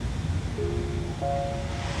Did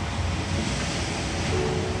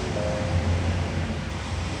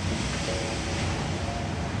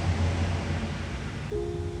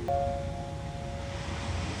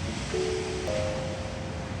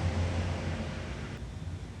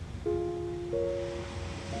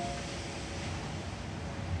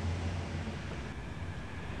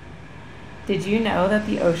you know that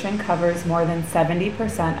the ocean covers more than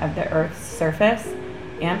 70% of the Earth's surface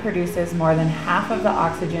and produces more than half of the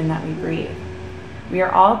oxygen that we breathe? We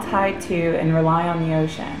are all tied to and rely on the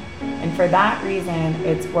ocean, and for that reason,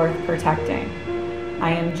 it's worth protecting.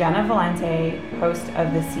 I am Jenna Valente, host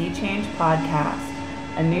of the Sea Change Podcast,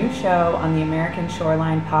 a new show on the American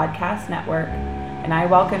Shoreline Podcast Network, and I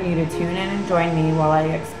welcome you to tune in and join me while I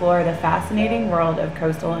explore the fascinating world of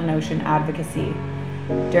coastal and ocean advocacy.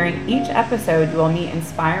 During each episode, you will meet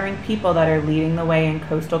inspiring people that are leading the way in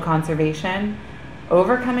coastal conservation,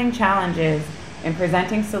 overcoming challenges, and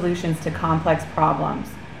presenting solutions to complex problems,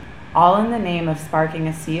 all in the name of sparking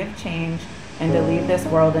a sea of change and to leave this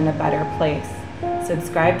world in a better place.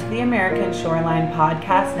 Subscribe to the American Shoreline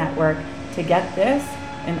Podcast Network to get this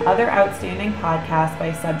and other outstanding podcasts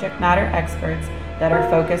by subject matter experts that are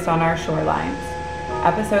focused on our shorelines.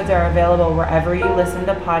 Episodes are available wherever you listen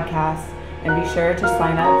to podcasts, and be sure to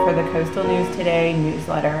sign up for the Coastal News Today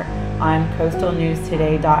newsletter on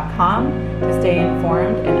coastalnewstoday.com to stay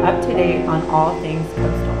informed and up to date on all things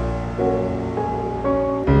coastal.